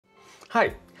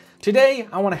Hi, today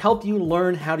I want to help you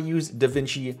learn how to use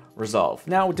DaVinci Resolve.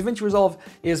 Now, DaVinci Resolve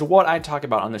is what I talk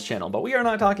about on this channel, but we are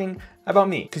not talking about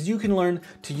me, because you can learn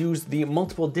to use the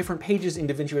multiple different pages in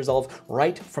DaVinci Resolve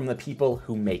right from the people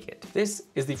who make it. This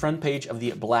is the front page of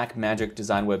the Blackmagic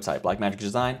Design website. Blackmagic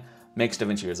Design makes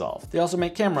DaVinci Resolve. They also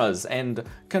make cameras and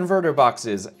converter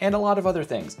boxes and a lot of other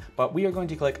things, but we are going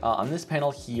to click on this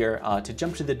panel here to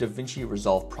jump to the DaVinci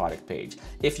Resolve product page.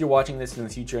 If you're watching this in the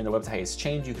future and the website has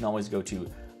changed, you can always go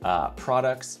to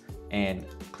products and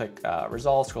click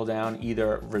Resolve, scroll down,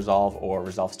 either Resolve or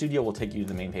Resolve Studio will take you to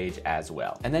the main page as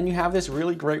well. And then you have this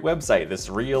really great website. This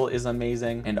reel is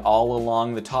amazing. And all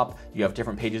along the top, you have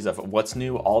different pages of what's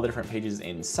new, all the different pages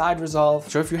inside Resolve.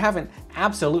 So if you haven't,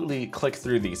 absolutely click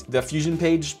through these. The Fusion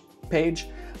page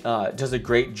does a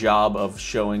great job of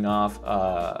showing off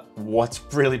what's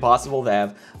really possible. They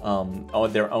have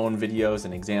their own videos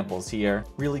and examples here,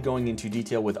 really going into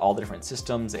detail with all the different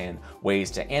systems and ways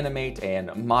to animate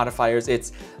and modifiers.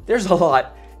 There's a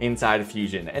lot inside of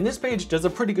Fusion, and this page does a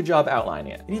pretty good job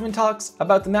outlining it. It even talks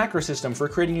about the macro system for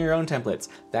creating your own templates.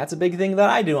 That's a big thing that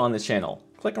I do on this channel.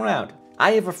 Click around.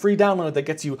 I have a free download that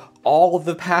gets you all of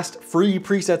the past free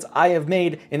presets I have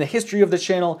made in the history of the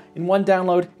channel in one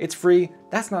download. It's free.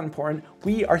 That's not important.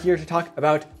 We are here to talk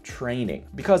about training,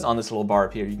 because on this little bar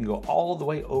up here, you can go all the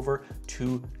way over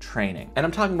to training. And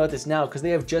I'm talking about this now because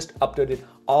they have just updated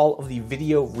all of the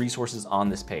video resources on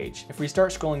this page. If we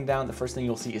start scrolling down, the first thing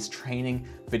you'll see is training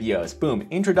videos. Boom,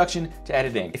 introduction to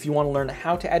editing. If you want to learn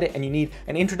how to edit and you need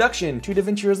an introduction to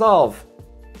DaVinci Resolve,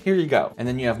 here you go. And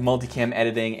then you have multicam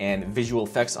editing and visual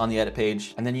effects on the edit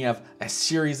page. And then you have a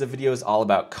series of videos all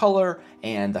about color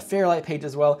and the Fairlight page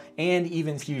as well, and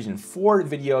even Fusion. 4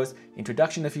 videos,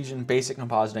 introduction to Fusion, basic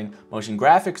compositing, motion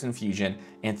graphics in Fusion,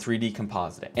 and 3D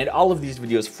compositing. And all of these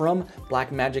videos from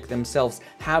Blackmagic themselves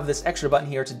have this extra button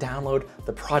here to download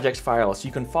the project file, so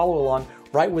you can follow along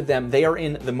right with them. They are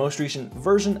in the most recent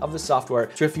version of the software.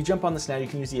 So if you jump on this now, you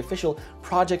can use the official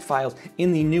project files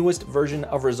in the newest version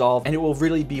of Resolve, and it will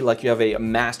really be like you have a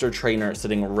master trainer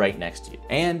sitting right next to you.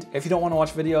 And if you don't want to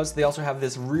watch videos, they also have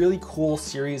this really cool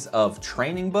series of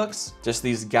training books, just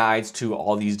these guides to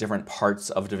all these different parts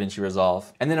of DaVinci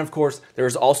Resolve. And then of course,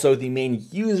 there's also the main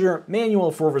user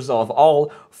manual for Resolve,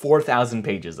 all 4,000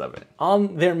 pages of it.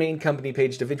 On their main company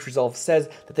page, DaVinci Resolve says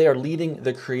that they are leading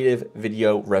the creative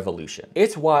video revolution.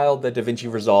 It's wild that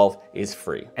DaVinci Resolve is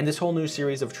free. And this whole new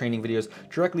series of training videos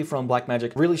directly from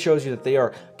Blackmagic really shows you that they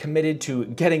are committed to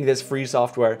getting this free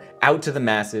software out to the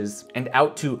masses and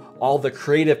out to all the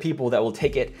creative people that will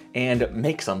take it and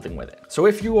make something with it. So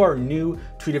if you are new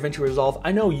to DaVinci Resolve,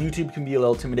 I know YouTube can be a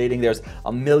little intimidating. There's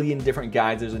a million different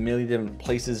guides, there's a million different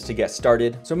places to get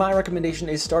started. So my recommendation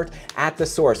is start at the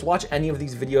source. Watch any of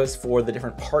these videos for the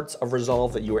different parts of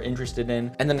Resolve that you are interested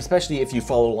in. And then especially if you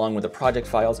follow along with the project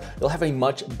files, you'll have a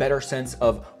much better sense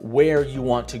of where you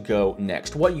want to go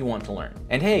next, what you want to learn.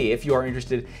 And hey, if you are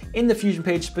interested in the Fusion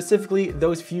page, specifically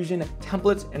those Fusion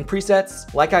templates and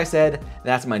presets, like I said,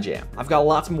 that's my jam. I've got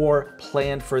lots more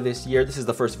planned for this year. This is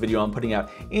the first video I'm putting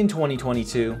out in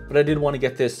 2022, but I did want to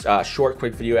get this short,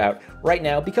 quick video out right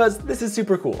now because this is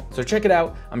super cool. So check it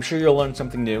out. I'm sure you'll learn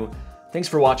something new. Thanks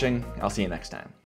for watching. I'll see you next time.